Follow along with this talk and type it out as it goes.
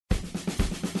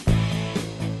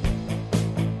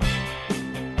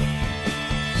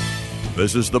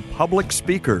This is The Public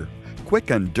Speaker, quick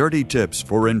and dirty tips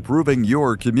for improving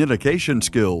your communication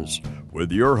skills,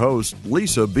 with your host,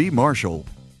 Lisa B. Marshall.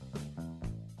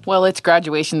 Well, it's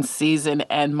graduation season,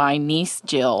 and my niece,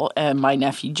 Jill, and my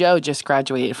nephew, Joe, just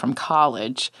graduated from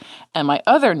college. And my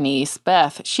other niece,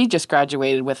 Beth, she just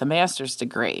graduated with a master's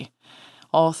degree.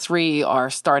 All three are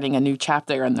starting a new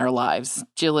chapter in their lives.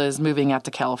 Jill is moving out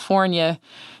to California.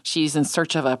 She's in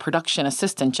search of a production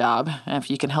assistant job. And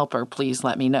if you can help her, please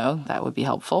let me know. That would be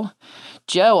helpful.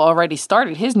 Joe already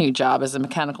started his new job as a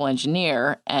mechanical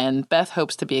engineer, and Beth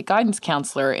hopes to be a guidance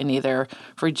counselor in either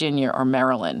Virginia or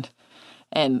Maryland.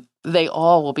 And they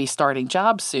all will be starting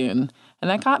jobs soon.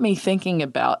 And that got me thinking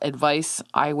about advice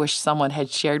I wish someone had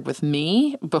shared with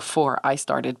me before I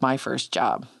started my first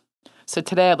job. So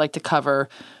today I'd like to cover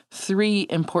 3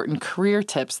 important career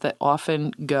tips that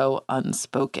often go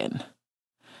unspoken.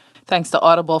 Thanks to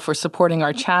Audible for supporting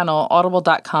our channel.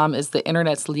 Audible.com is the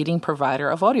internet's leading provider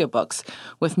of audiobooks,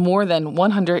 with more than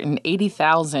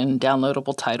 180,000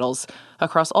 downloadable titles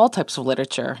across all types of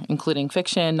literature, including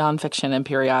fiction, nonfiction, and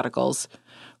periodicals.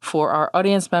 For our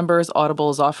audience members, Audible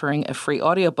is offering a free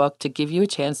audiobook to give you a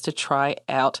chance to try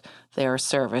out their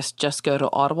service. Just go to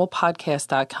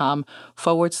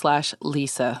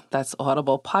audiblepodcast.com/Lisa. That's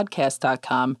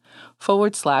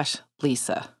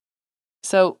audiblepodcast.com/Lisa.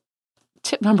 So,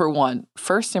 tip number 1,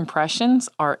 first impressions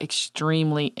are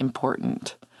extremely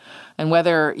important. And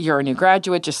whether you're a new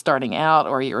graduate just starting out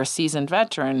or you're a seasoned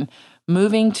veteran,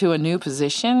 moving to a new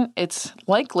position, it's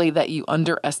likely that you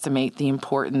underestimate the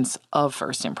importance of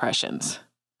first impressions.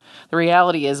 The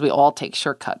reality is we all take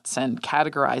shortcuts, and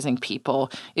categorizing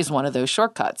people is one of those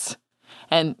shortcuts.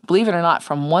 And believe it or not,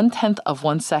 from 1/10 of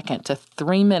 1 second to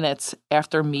 3 minutes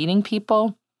after meeting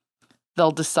people,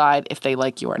 they'll decide if they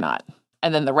like you or not.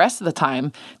 And then the rest of the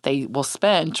time, they will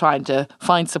spend trying to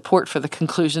find support for the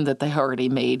conclusion that they already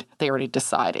made, they already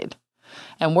decided.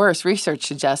 And worse, research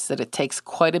suggests that it takes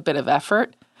quite a bit of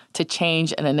effort to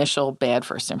change an initial bad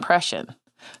first impression.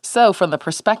 So from the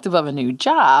perspective of a new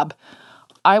job,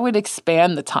 I would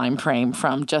expand the time frame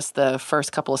from just the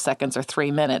first couple of seconds or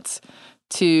 3 minutes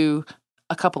to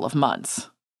a couple of months.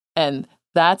 And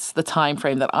that's the time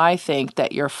frame that I think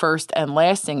that your first and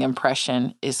lasting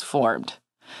impression is formed.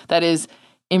 That is,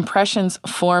 impressions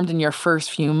formed in your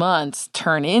first few months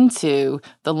turn into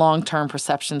the long-term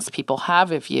perceptions people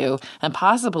have of you and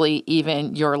possibly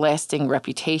even your lasting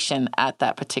reputation at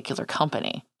that particular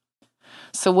company.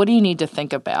 So what do you need to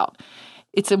think about?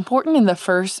 It's important in the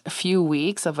first few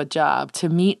weeks of a job to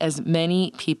meet as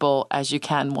many people as you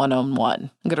can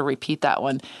one-on-one. I'm going to repeat that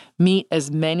one. Meet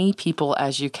as many people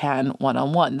as you can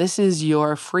one-on-one. This is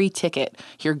your free ticket,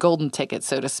 your golden ticket,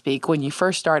 so to speak. When you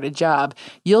first start a job,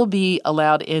 you'll be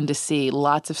allowed in to see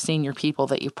lots of senior people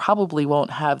that you probably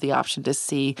won't have the option to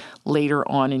see later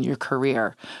on in your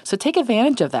career. So take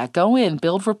advantage of that. Go in,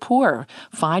 build rapport,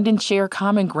 find and share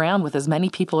common ground with as many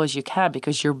people as you can,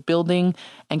 because you're building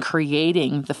and creating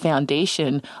the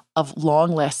foundation of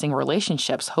long-lasting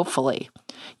relationships, hopefully.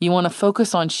 You want to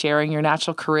focus on sharing your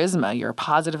natural charisma, your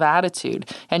positive attitude,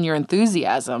 and your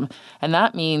enthusiasm. And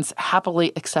that means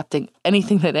happily accepting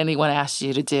anything that anyone asks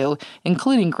you to do,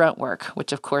 including grunt work,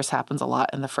 which of course happens a lot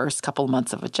in the first couple of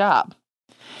months of a job.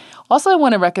 Also, I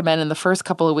want to recommend in the first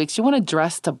couple of weeks, you want to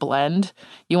dress to blend.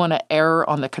 You want to err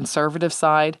on the conservative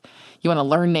side. You want to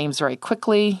learn names very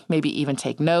quickly, maybe even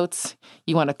take notes.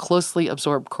 You want to closely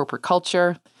absorb corporate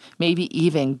culture, maybe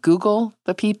even Google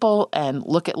the people and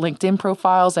look at LinkedIn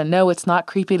profiles. And no, it's not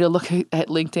creepy to look at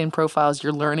LinkedIn profiles.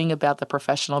 You're learning about the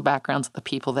professional backgrounds of the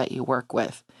people that you work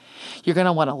with. You're going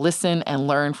to want to listen and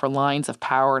learn for lines of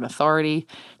power and authority,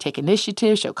 take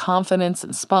initiative, show confidence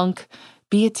and spunk.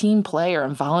 Be a team player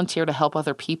and volunteer to help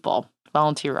other people.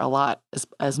 Volunteer a lot,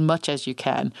 as much as you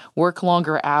can. Work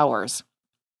longer hours.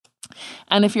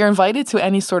 And if you're invited to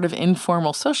any sort of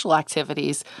informal social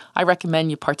activities, I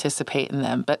recommend you participate in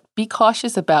them. But be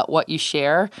cautious about what you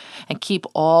share and keep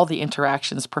all the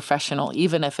interactions professional,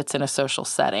 even if it's in a social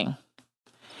setting.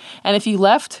 And if you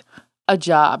left a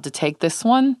job to take this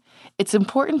one, it's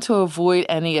important to avoid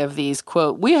any of these,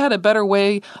 quote, "we had a better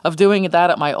way of doing that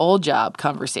at my old job"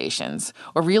 conversations,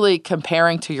 or really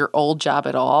comparing to your old job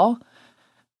at all.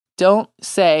 Don't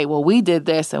say, well, we did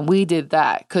this and we did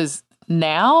that, because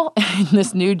now in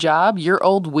this new job, your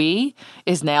old we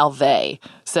is now they.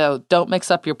 So don't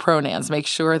mix up your pronouns. Make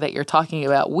sure that you're talking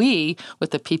about we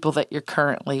with the people that you're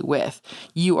currently with.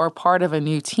 You are part of a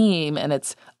new team, and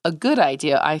it's a good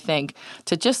idea, I think,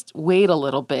 to just wait a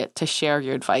little bit to share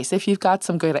your advice. If you've got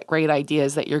some great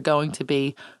ideas that you're going to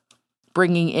be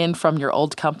bringing in from your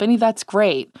old company, that's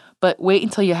great. But wait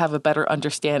until you have a better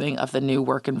understanding of the new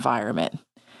work environment.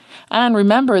 And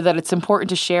remember that it's important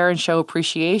to share and show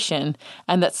appreciation,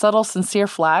 and that subtle, sincere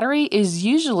flattery is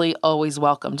usually always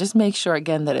welcome. Just make sure,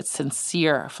 again, that it's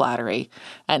sincere flattery.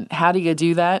 And how do you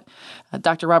do that?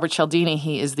 Dr. Robert Cialdini,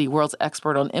 he is the world's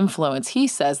expert on influence. He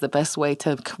says the best way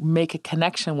to make a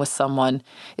connection with someone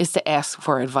is to ask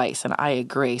for advice, and I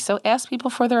agree. So ask people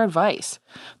for their advice.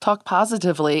 Talk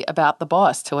positively about the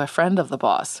boss to a friend of the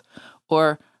boss,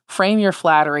 or frame your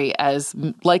flattery as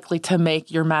likely to make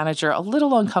your manager a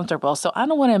little uncomfortable. So I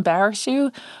don't want to embarrass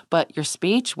you, but your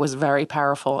speech was very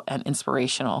powerful and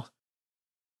inspirational.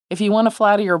 If you want to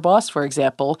flatter your boss, for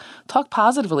example, talk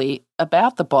positively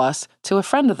about the boss to a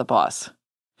friend of the boss.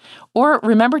 Or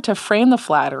remember to frame the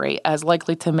flattery as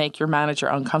likely to make your manager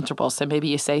uncomfortable. So maybe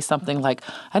you say something like,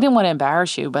 I didn't want to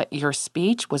embarrass you, but your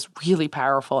speech was really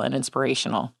powerful and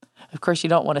inspirational. Of course, you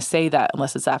don't want to say that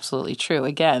unless it's absolutely true.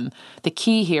 Again, the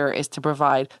key here is to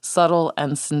provide subtle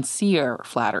and sincere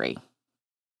flattery.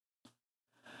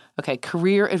 Okay,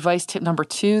 career advice tip number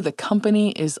 2, the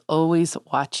company is always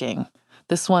watching.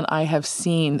 This one, I have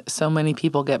seen so many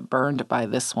people get burned by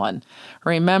this one.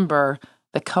 Remember,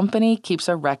 the company keeps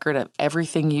a record of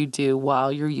everything you do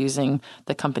while you're using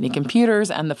the company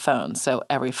computers and the phone. So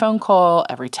every phone call,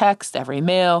 every text, every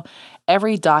mail,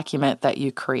 every document that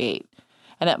you create.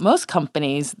 And at most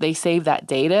companies, they save that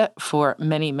data for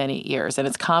many, many years. And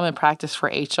it's common practice for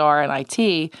HR and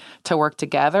IT to work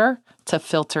together to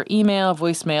filter email,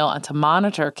 voicemail, and to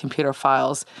monitor computer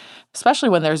files, especially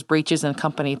when there's breaches in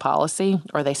company policy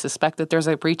or they suspect that there's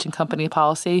a breach in company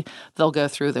policy, they'll go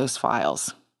through those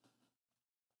files.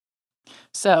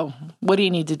 So what do you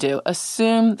need to do?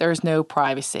 Assume there's no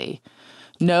privacy.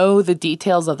 Know the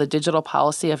details of the digital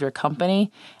policy of your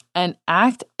company and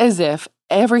act as if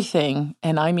everything,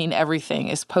 and I mean everything,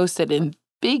 is posted in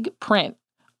big print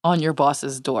on your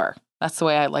boss's door. That's the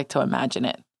way I like to imagine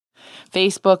it.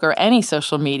 Facebook or any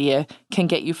social media can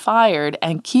get you fired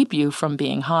and keep you from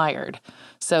being hired.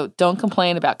 So don't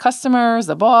complain about customers,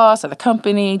 the boss, or the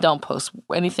company. Don't post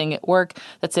anything at work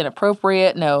that's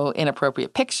inappropriate. No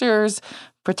inappropriate pictures,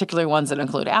 particularly ones that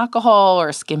include alcohol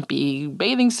or skimpy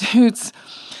bathing suits.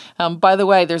 By the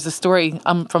way, there's a story.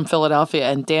 I'm from Philadelphia,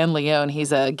 and Dan Leone,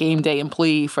 he's a game day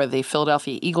employee for the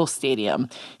Philadelphia Eagles Stadium.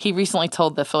 He recently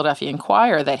told the Philadelphia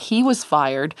Inquirer that he was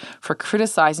fired for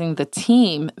criticizing the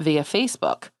team via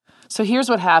Facebook. So here's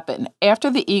what happened. After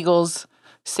the Eagles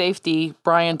safety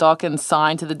Brian Dawkins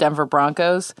signed to the Denver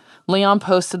Broncos, Leon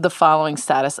posted the following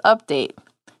status update.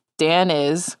 Dan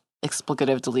is,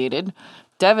 explicative deleted,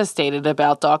 devastated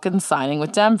about Dawkins signing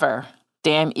with Denver.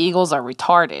 Damn Eagles are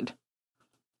retarded.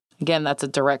 Again, that's a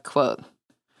direct quote.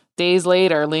 Days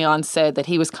later, Leon said that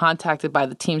he was contacted by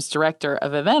the team's director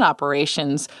of event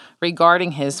operations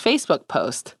regarding his Facebook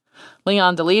post.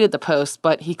 Leon deleted the post,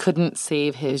 but he couldn't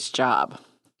save his job.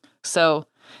 So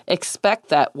expect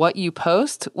that what you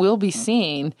post will be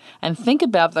seen, and think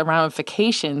about the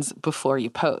ramifications before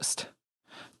you post.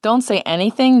 Don't say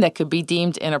anything that could be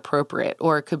deemed inappropriate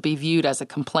or it could be viewed as a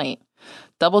complaint.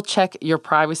 Double-check your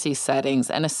privacy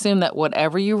settings and assume that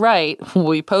whatever you write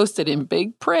will be posted in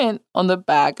big print on the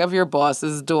back of your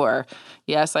boss's door.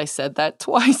 Yes, I said that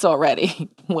twice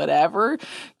already. Whatever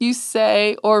you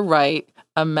say or write,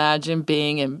 imagine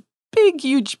being in big,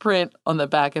 huge print on the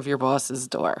back of your boss's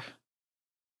door.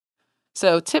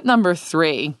 So tip number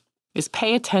 3 is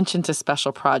pay attention to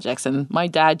special projects. And my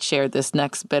dad shared this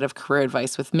next bit of career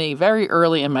advice with me. Very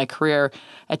early in my career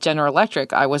at General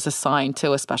Electric, I was assigned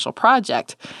to a special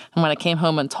project. And when I came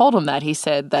home and told him that, he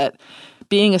said that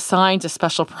being assigned to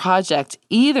special project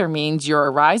either means you're a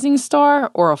rising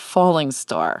star or a falling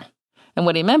star. And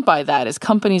what he meant by that is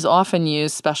companies often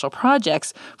use special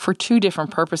projects for 2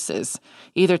 different purposes,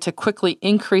 either to quickly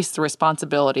increase the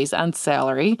responsibilities and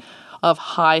salary of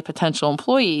high potential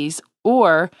employees,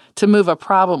 or to move a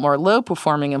problem or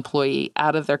low-performing employee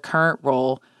out of their current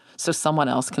role so someone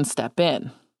else can step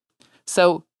in.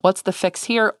 So what's the fix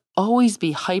here? Always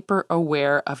be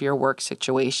hyper-aware of your work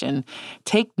situation.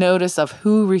 Take notice of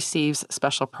who receives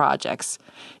special projects.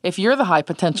 If you're the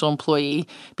high-potential employee,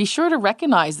 be sure to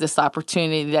recognize this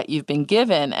opportunity that you've been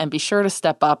given and be sure to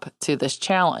step up to this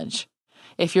challenge.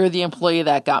 If you're the employee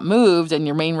that got moved and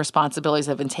your main responsibilities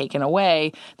have been taken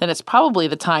away, then it's probably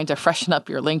the time to freshen up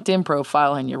your LinkedIn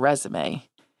profile and your resume.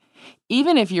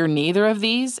 Even if you're neither of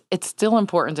these, it's still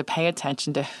important to pay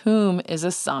attention to whom is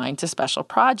assigned to special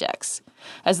projects,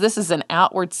 as this is an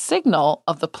outward signal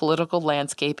of the political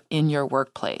landscape in your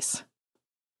workplace.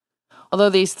 Although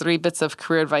these 3 bits of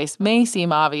career advice may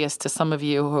seem obvious to some of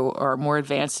you who are more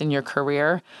advanced in your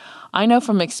career, I know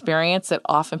from experience that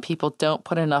often people don't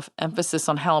put enough emphasis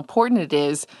on how important it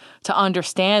is to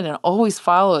understand and always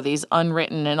follow these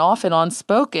unwritten and often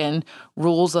unspoken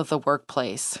rules of the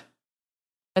workplace.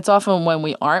 It's often when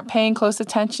we aren't paying close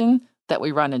attention that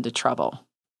we run into trouble.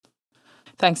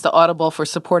 Thanks to Audible for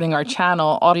supporting our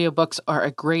channel, audiobooks are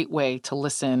a great way to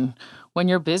listen when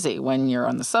you're busy, when you're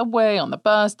on the subway, on the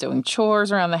bus, doing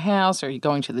chores around the house, or you're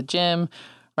going to the gym,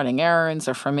 running errands,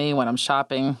 or for me, when I'm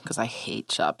shopping, because I hate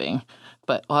shopping.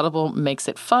 But Audible makes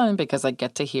it fun because I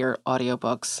get to hear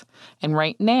audiobooks. And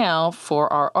right now, for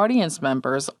our audience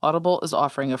members, Audible is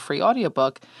offering a free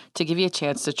audiobook to give you a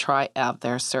chance to try out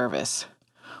their service.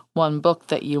 One book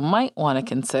that you might want to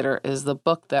consider is the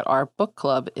book that our book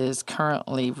club is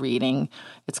currently reading.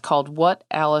 It's called What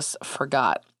Alice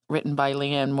Forgot, written by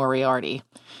Leanne Moriarty.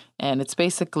 And it's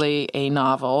basically a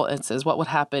novel. It says, what would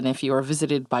happen if you were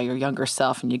visited by your younger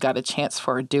self and you got a chance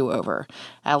for a do-over?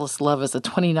 Alice Love is a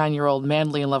 29-year-old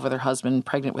madly in love with her husband,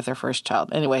 pregnant with her first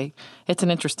child. Anyway, it's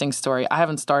an interesting story. I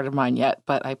haven't started mine yet,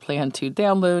 but I plan to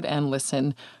download and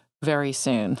listen very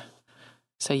soon.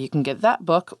 So you can get that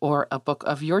book or a book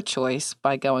of your choice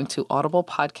by going to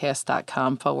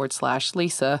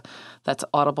audiblepodcast.com/Lisa. That's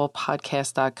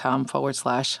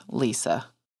audiblepodcast.com/Lisa.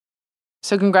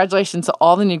 So congratulations to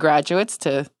all the new graduates,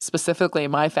 to specifically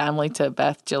my family, to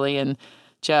Beth, Jillian,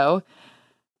 Joe,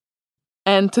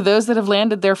 and to those that have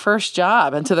landed their first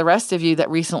job, and to the rest of you that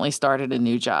recently started a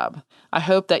new job. I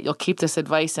hope that you'll keep this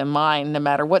advice in mind no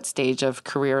matter what stage of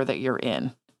career that you're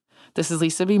in. This is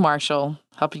Lisa B. Marshall,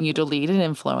 helping you to lead and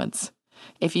influence.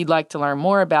 If you'd like to learn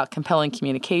more about compelling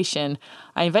communication,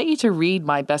 I invite you to read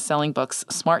my best-selling books,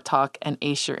 Smart Talk and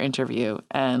Ace Your Interview,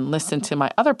 and listen to my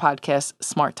other podcast,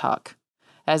 Smart Talk.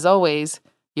 As always,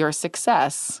 your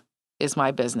success is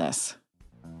my business.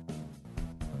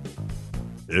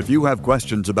 If you have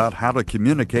questions about how to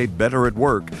communicate better at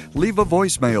work, leave a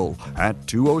voicemail at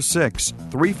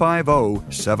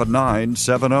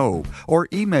 206-350-7970 or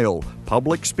email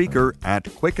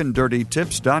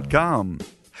publicspeaker@quickanddirtytips.com.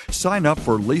 Sign up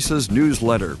for Lisa's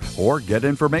newsletter or get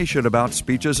information about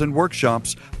speeches and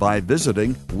workshops by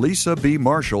visiting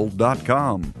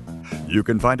lisabmarshall.com. You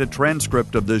can find a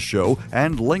transcript of this show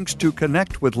and links to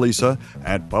connect with Lisa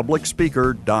at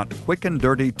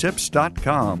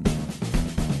publicspeaker.quickanddirtytips.com.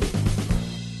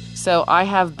 So I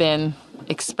have been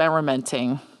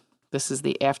experimenting. This is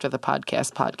the After the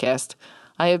Podcast.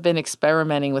 I have been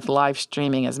experimenting with live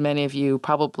streaming. As many of you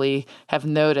probably have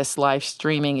noticed, live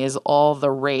streaming is all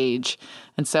the rage.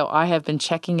 And so I have been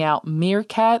checking out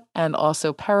Meerkat and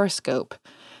also Periscope.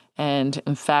 And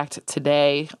in fact,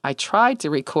 today I tried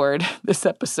to record this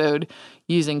episode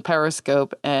using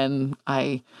Periscope, and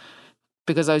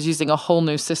because I was using a whole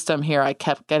new system here, I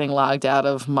kept getting logged out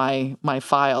of my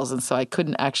files, and so I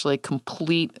couldn't actually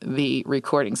complete the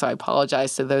recording. So I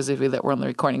apologize to those of you that were on the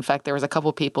recording. In fact, there was a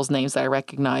couple people's names that I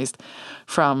recognized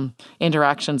from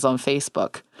interactions on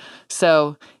Facebook.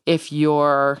 So if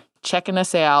you're checking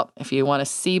us out, if you want to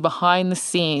see behind the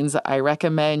scenes, I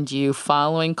recommend you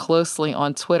following closely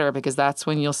on Twitter, because that's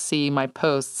when you'll see my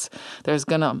posts.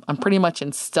 I'm pretty much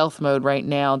in stealth mode right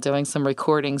now doing some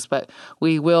recordings, but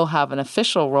we will have an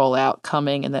official rollout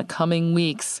coming in the coming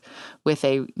weeks with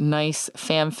a nice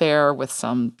fanfare with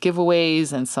some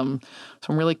giveaways and some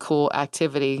really cool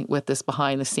activity with this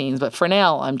behind the scenes. But for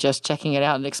now, I'm just checking it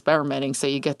out and experimenting, so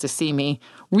you get to see me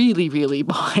really, really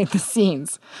behind the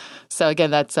scenes. So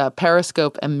again, that's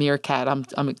Periscope and Meerkat.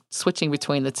 I'm switching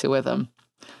between the two of them.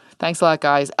 Thanks a lot,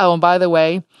 guys. Oh, and by the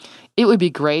way, it would be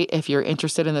great if you're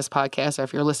interested in this podcast, or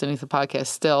if you're listening to the podcast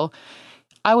still,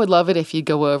 I would love it if you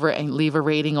go over and leave a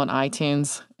rating on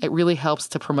iTunes. It really helps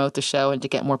to promote the show and to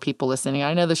get more people listening.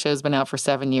 I know the show's been out for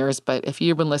 7 years, but if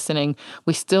you've been listening,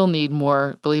 we still need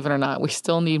more, believe it or not. We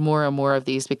still need more and more of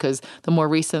these, because the more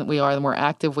recent we are, the more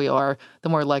active we are, the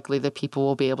more likely that people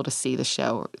will be able to see the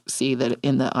show, or see that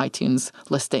in the iTunes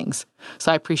listings.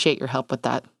 So I appreciate your help with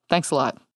that. Thanks a lot.